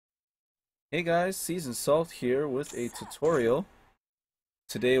Hey guys, Seasoned Salt here with a tutorial.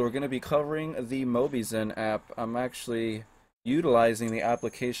 Today we're going to be covering the Mobizen app. I'm actually utilizing the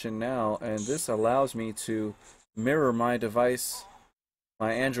application now, and this allows me to mirror my device,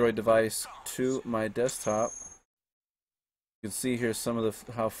 my Android device, to my desktop. You can see here some of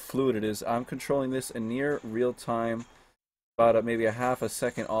how fluid it is. I'm controlling this in near real time, about maybe a half a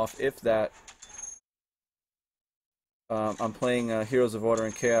second off, if that. I'm playing Heroes of Order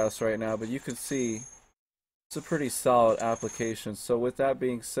and Chaos right now, but you can see it's a pretty solid application. So with that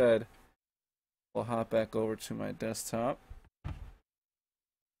being said, we'll hop back over to my desktop.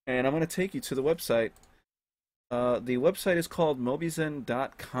 And I'm going to take you to the website. The website is called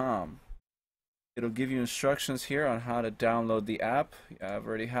Mobizen.com. It'll give you instructions here on how to download the app. I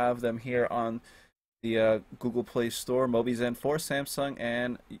already have them here on the Google Play Store, Mobizen for Samsung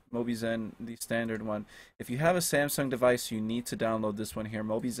and Mobizen, the standard one. If you have a Samsung device, you need to download this one here,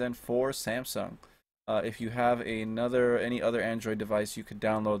 Mobizen for Samsung. If you have any other Android device, you could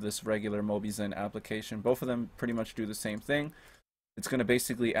download this regular Mobizen application. Both of them pretty much do the same thing. It's going to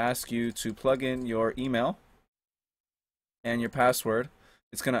basically ask you to plug in your email and your password.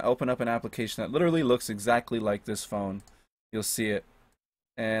 It's going to open up an application that literally looks exactly like this phone. You'll see it.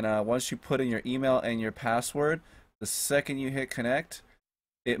 And once you put in your email and your password, the second you hit connect,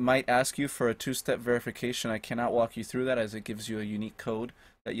 it might ask you for a two-step verification. I cannot walk you through that as it gives you a unique code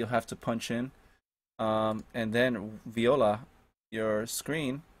that you'll have to punch in. And then Viola, your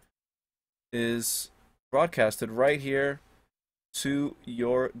screen, is broadcasted right here to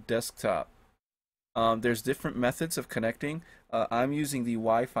your desktop. There's different methods of connecting. I'm using the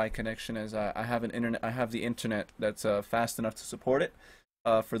Wi-Fi connection as I have the internet that's fast enough to support it.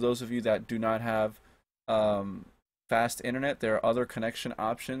 For those of you that do not have fast internet, there are other connection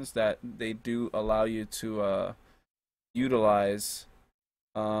options that they do allow you to utilize.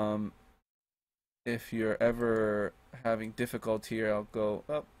 If you're ever having difficulty here, I'll go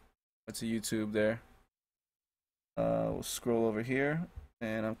up. That's a YouTube there. We'll scroll over here,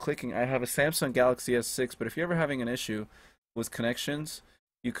 and I'm clicking. I have a Samsung Galaxy S6, but if you're ever having an issue with connections,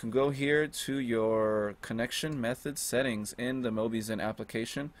 you can go here to your connection method settings in the Mobizen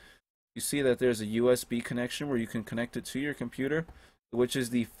application. You see that there's a USB connection where you can connect it to your computer, which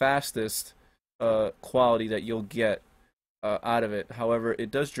is the fastest quality that you'll get out of it. However, it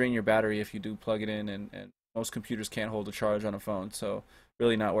does drain your battery if you do plug it in, and most computers can't hold a charge on a phone, so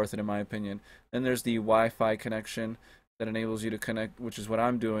really not worth it in my opinion. Then there's the Wi-Fi connection that enables you to connect, which is what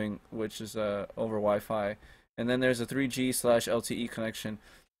I'm doing, which is over Wi-Fi. And then there's a 3G/LTE connection.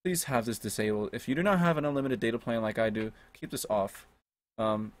 Please have this disabled. If you do not have an unlimited data plan like I do, keep this off.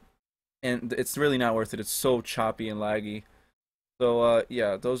 And it's really not worth it. It's so choppy and laggy. So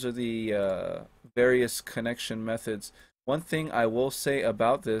yeah, those are the various connection methods. One thing I will say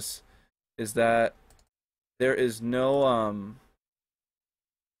about this is that there is no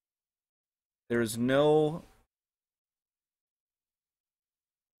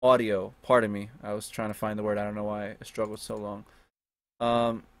audio. Pardon me. I was trying to find the word. I don't know why I struggled so long.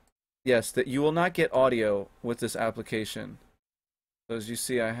 Yes, that you will not get audio with this application. So as you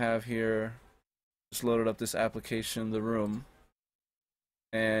see, I have here just loaded up this application, The Room,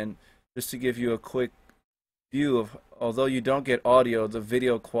 and just to give you a quick view of, although you don't get audio, the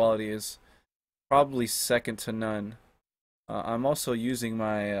video quality is probably second to none. I'm also using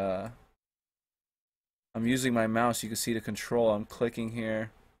my mouse. You can see the control. I'm clicking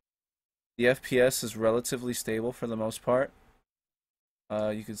here. The FPS is relatively stable for the most part.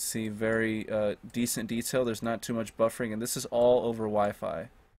 You can see very decent detail. There's not too much buffering, and this is all over Wi-Fi.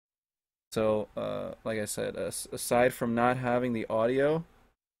 So, like I said, aside from not having the audio,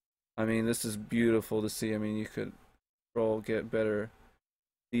 I mean, this is beautiful to see. I mean, you could get better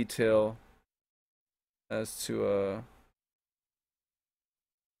detail as to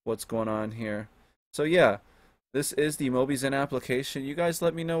what's going on here. So yeah, this is the Mobizen application. You guys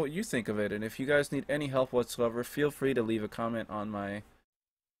let me know what you think of it, and if you guys need any help whatsoever, feel free to leave a comment on my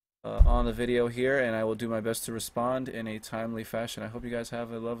on the video here, and I will do my best to respond in a timely fashion. I hope you guys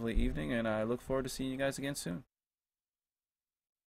have a lovely evening, and I look forward to seeing you guys again soon.